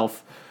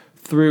yourself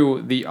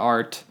through the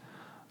art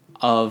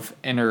of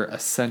inner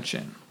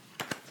ascension.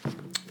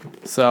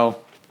 So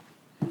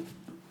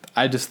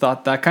I just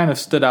thought that kind of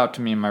stood out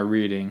to me in my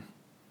reading.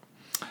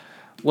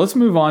 Let's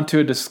move on to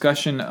a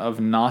discussion of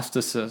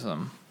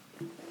Gnosticism.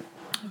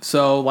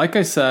 So, like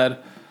I said,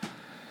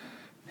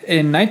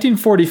 in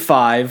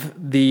 1945,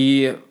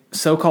 the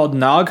so-called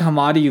Nag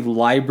Hammadi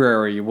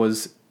Library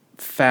was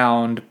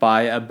found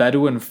by a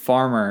Bedouin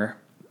farmer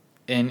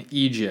in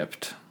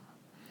Egypt.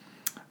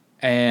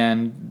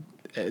 And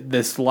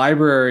this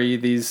library,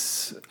 it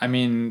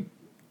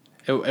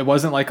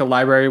wasn't like a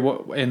library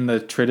in the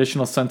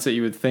traditional sense that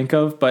you would think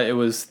of, but it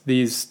was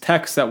these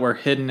texts that were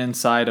hidden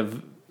inside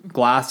of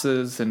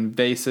glasses and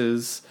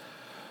vases,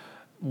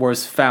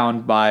 was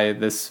found by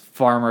this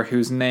farmer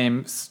whose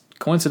name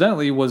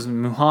coincidentally was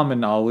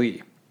Muhammad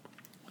Ali.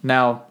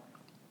 Now,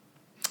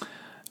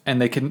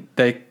 and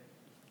they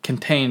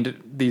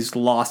contained these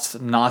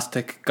lost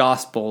Gnostic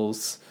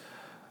gospels,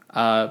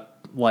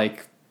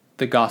 like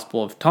the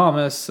Gospel of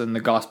Thomas and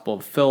the Gospel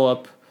of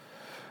Philip.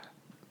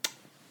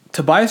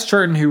 Tobias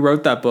Churton, who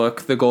wrote that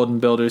book, The Golden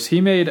Builders,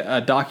 he made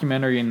a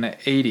documentary in the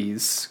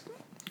 80s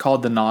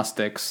called The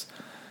Gnostics,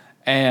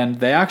 and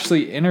they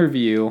actually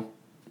interview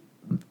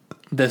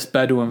this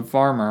Bedouin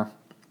farmer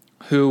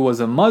who was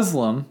a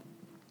Muslim,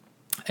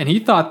 and he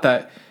thought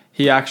that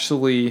he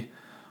actually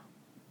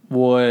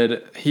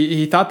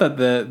he thought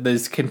that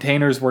these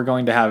containers were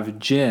going to have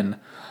genies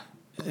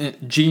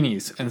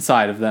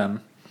inside of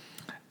them.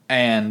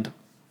 And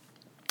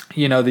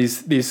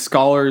these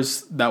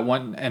scholars that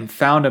went and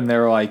found him, they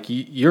were like,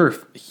 "You're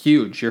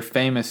huge, you're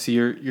famous,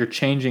 you're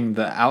changing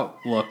the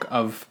outlook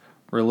of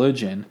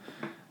religion."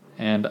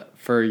 And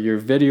for your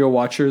video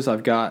watchers,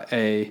 I've got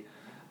a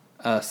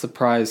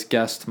surprise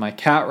guest, my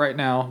cat, right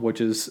now, which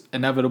is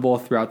inevitable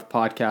throughout the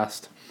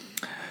podcast.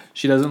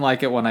 She doesn't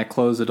like it when I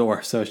close the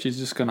door, so she's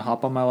just gonna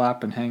hop on my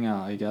lap and hang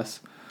out, I guess.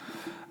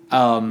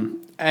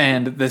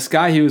 And this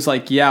guy, he was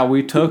like, "Yeah,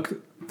 we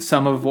took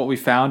some of what we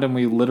found, and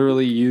we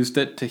literally used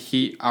it to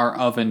heat our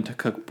oven to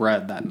cook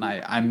bread that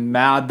night. I'm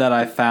mad that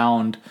I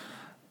found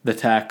the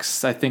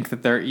texts. I think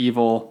that they're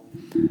evil,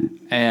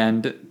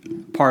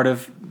 and part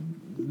of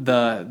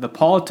the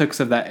politics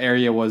of that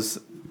area was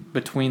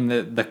between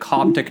the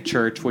Coptic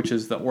Church, which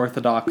is the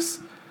Orthodox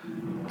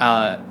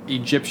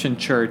Egyptian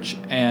church,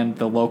 and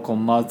the local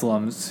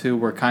Muslims, who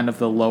were kind of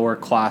the lower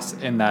class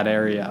in that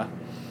area.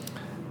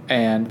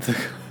 And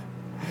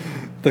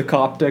the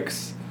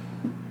Coptics,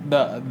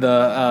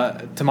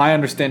 to my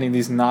understanding,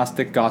 these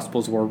Gnostic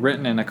Gospels were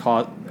written in a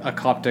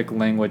Coptic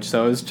language.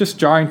 So it was just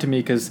jarring to me,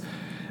 because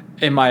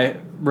in my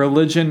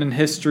religion and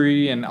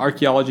history and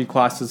archaeology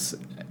classes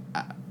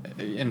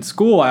in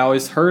school, I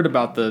always heard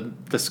about the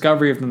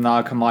discovery of the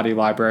Nag Hammadi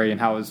library and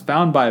how it was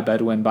found by a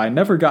Bedouin, but I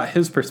never got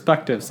his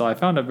perspective, so I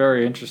found it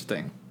very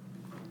interesting.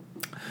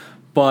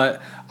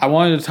 But I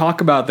wanted to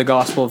talk about the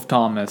Gospel of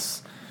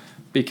Thomas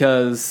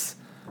because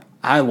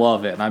I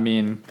love it. I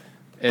mean,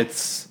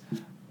 it's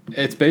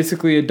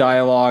basically a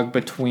dialogue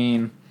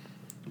between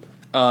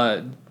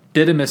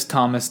Didymus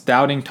Thomas,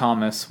 Doubting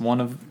Thomas,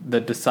 one of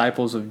the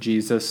disciples of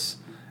Jesus,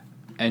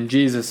 and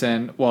Jesus.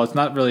 And, well, it's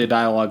not really a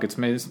dialogue. It's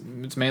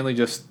mainly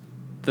just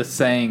the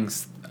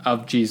sayings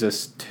of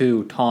Jesus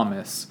to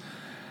Thomas.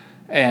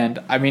 And,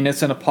 I mean,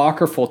 it's an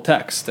apocryphal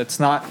text. It's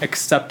not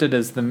accepted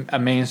as a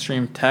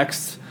mainstream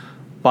text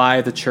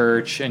by the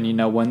church. And, you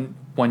know,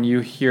 when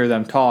you hear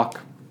them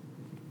talk,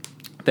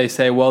 they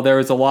say, well, there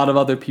was a lot of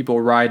other people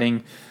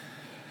writing,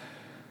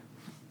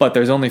 but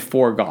there's only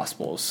 4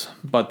 Gospels.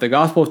 But the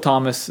Gospel of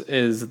Thomas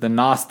is the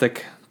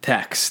Gnostic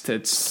text.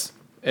 It's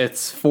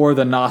for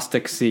the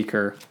Gnostic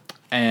seeker,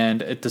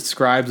 and it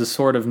describes a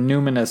sort of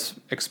numinous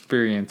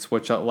experience,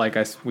 which, like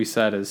we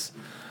said, is,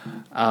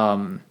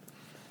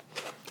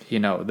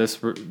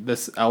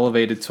 this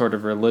elevated sort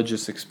of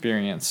religious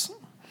experience.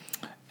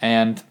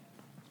 And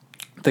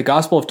the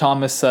Gospel of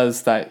Thomas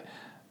says that,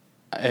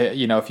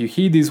 if you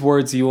heed these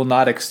words, you will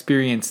not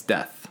experience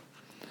death,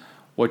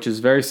 which is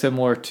very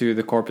similar to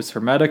the Corpus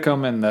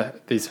Hermeticum and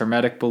these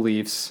Hermetic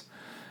beliefs.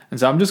 And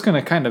so I'm just going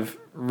to kind of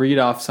read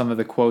off some of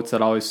the quotes that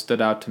always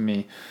stood out to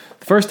me.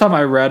 The first time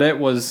I read it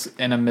was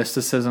in a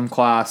mysticism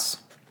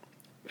class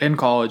in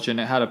college, and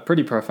it had a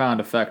pretty profound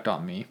effect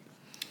on me.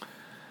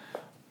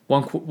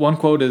 One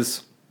quote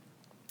is,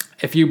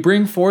 "If you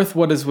bring forth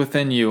what is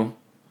within you,"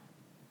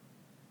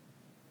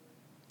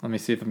 let me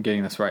see if I'm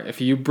getting this right.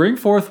 "If you bring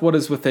forth what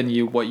is within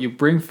you, what you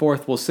bring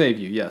forth will save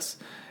you." Yes.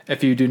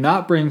 "If you do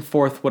not bring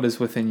forth what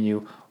is within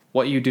you,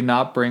 what you do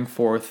not bring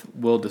forth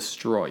will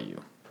destroy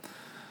you."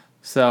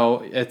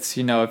 So it's,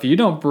 if you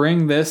don't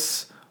bring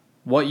this,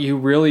 what you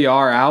really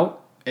are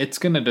out, it's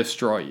going to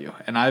destroy you.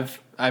 And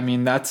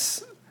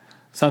that's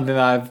something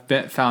that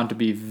I've found to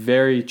be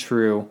very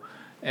true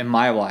in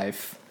my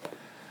life.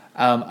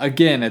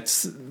 Again,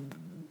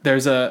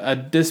 there's a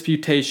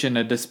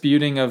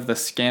disputing of the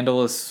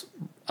scandalous,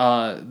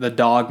 the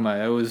dogma.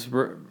 It was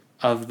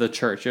of the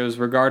church. It was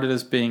regarded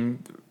as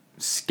being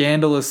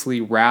scandalously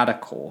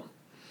radical.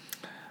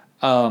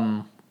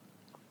 And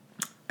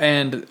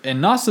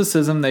in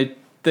Gnosticism,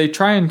 they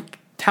try and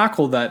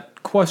tackle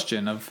that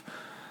question of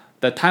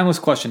that timeless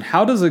question: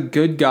 how does a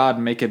good God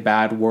make a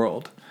bad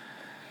world?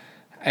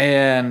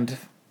 And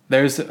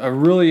there's a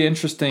really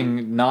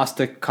interesting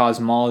Gnostic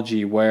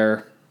cosmology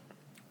where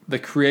the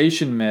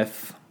creation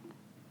myth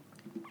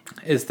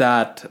is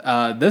that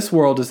this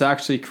world is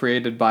actually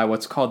created by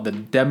what's called the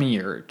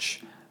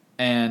demiurge,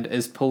 and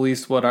is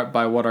policed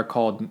by what are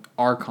called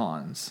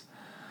archons.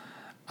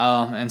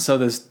 And so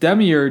this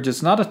demiurge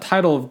is not a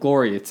title of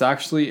glory. It's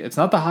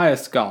not the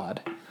highest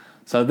god.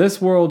 So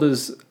this world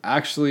is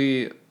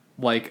actually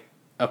like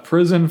a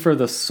prison for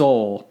the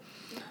soul.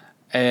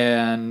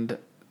 And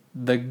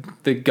the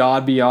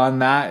god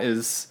beyond that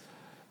is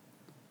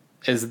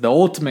the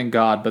ultimate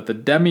god, but the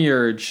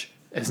demiurge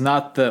is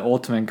not the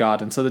ultimate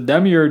god. And so the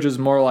demiurge is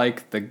more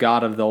like the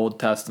god of the Old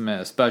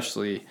Testament,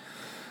 especially.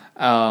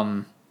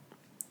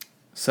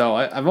 So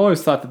I've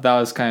always thought that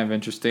was kind of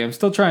interesting. I'm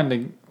still trying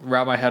to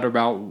wrap my head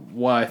around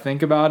what I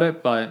think about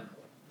it, but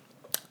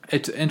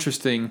it's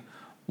interesting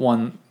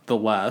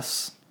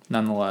nonetheless.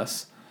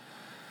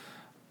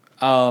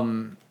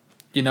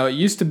 It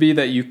used to be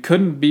that you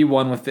couldn't be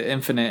one with the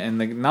infinite, and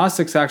the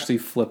Gnostics actually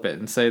flip it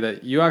and say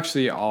that you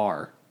actually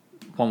are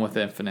one with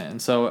the infinite.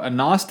 And so a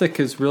Gnostic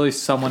is really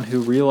someone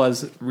who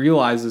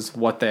realizes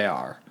what they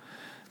are.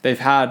 They've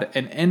had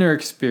an inner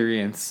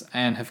experience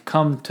and have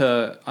come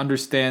to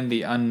understand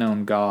the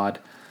unknown God.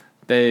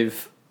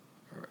 They've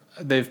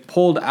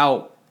pulled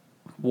out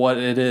what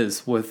it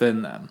is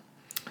within them.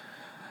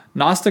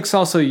 Gnostics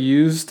also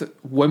used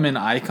women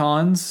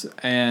icons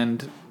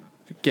and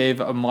gave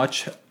a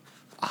much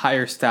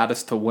higher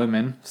status to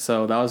women.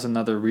 So that was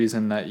another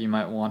reason that you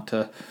might want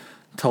to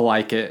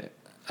like it,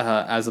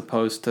 as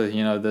opposed to,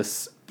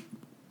 this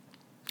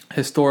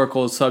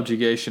historical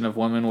subjugation of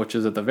women, which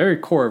is at the very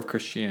core of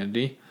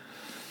Christianity.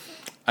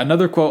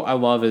 Another quote I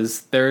love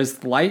is, "There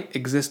is light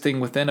existing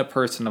within a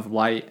person of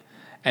light,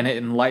 and it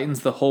enlightens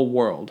the whole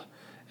world.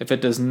 If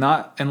it does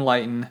not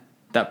enlighten,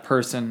 that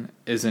person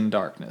is in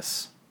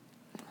darkness."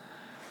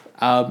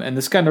 And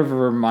this kind of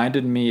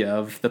reminded me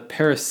of the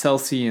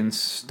Paracelsian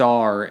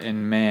star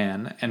in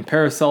man. And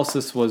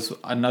Paracelsus was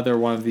another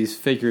one of these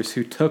figures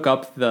who took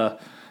up the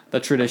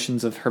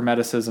traditions of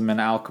Hermeticism and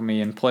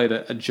alchemy and played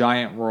a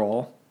giant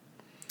role.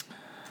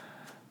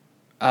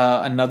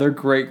 Another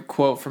great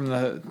quote from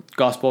the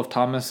Gospel of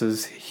Thomas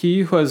is,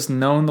 "He who has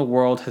known the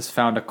world has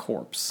found a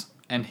corpse,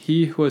 and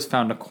he who has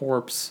found a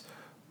corpse,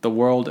 the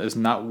world is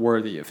not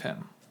worthy of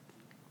him."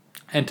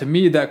 And to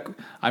me,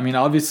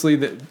 obviously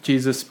that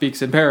Jesus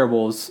speaks in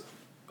parables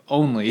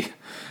only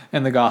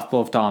in the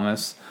Gospel of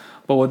Thomas.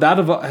 But what that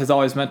has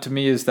always meant to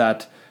me is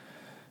that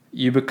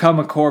you become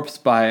a corpse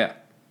by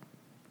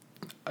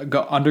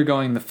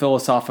undergoing the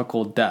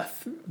philosophical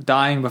death,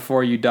 dying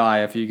before you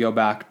die. If you go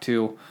back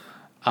to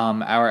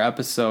our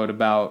episode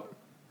about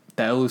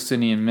the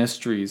Eleusinian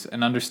mysteries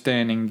and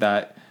understanding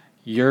that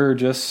you're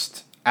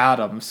just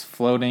atoms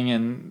floating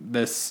in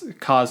this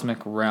cosmic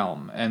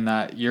realm and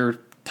that you're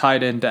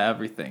tied into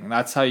everything.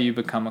 That's how you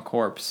become a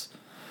corpse.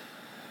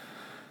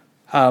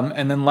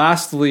 And then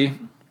lastly,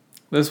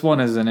 this one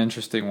is an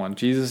interesting one.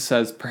 Jesus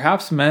says,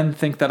 "Perhaps men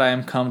think that I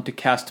am come to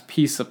cast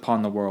peace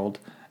upon the world,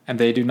 and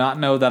they do not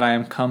know that I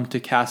am come to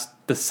cast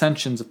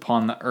dissensions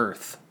upon the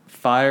earth,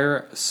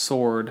 fire,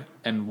 sword,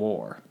 and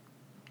war."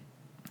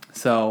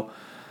 So,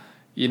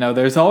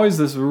 there's always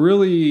this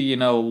really,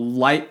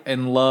 light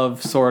and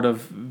love sort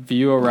of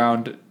view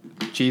around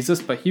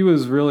Jesus, but he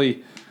was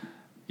really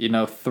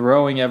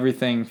throwing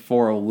everything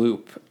for a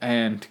loop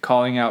and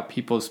calling out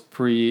people's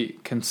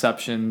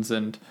preconceptions.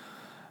 And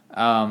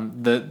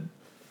the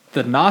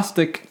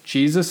Gnostic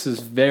Jesus is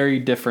very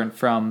different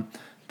from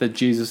the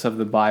Jesus of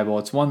the Bible.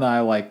 It's one that I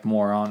like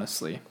more,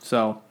 honestly.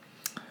 So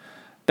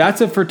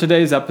that's it for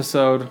today's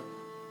episode.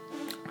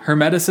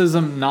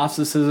 Hermeticism,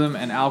 Gnosticism,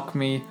 and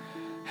alchemy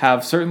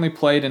have certainly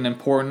played an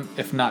important,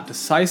 if not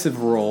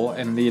decisive, role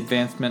in the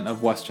advancement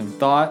of Western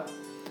thought.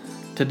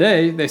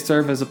 Today, they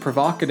serve as a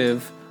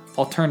provocative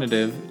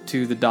alternative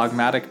to the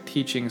dogmatic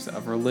teachings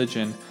of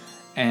religion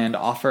and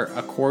offer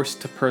a course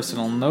to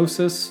personal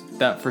gnosis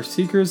that for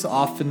seekers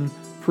often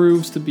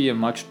proves to be a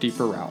much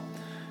deeper route.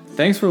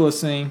 Thanks for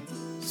listening.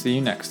 See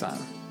you next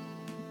time.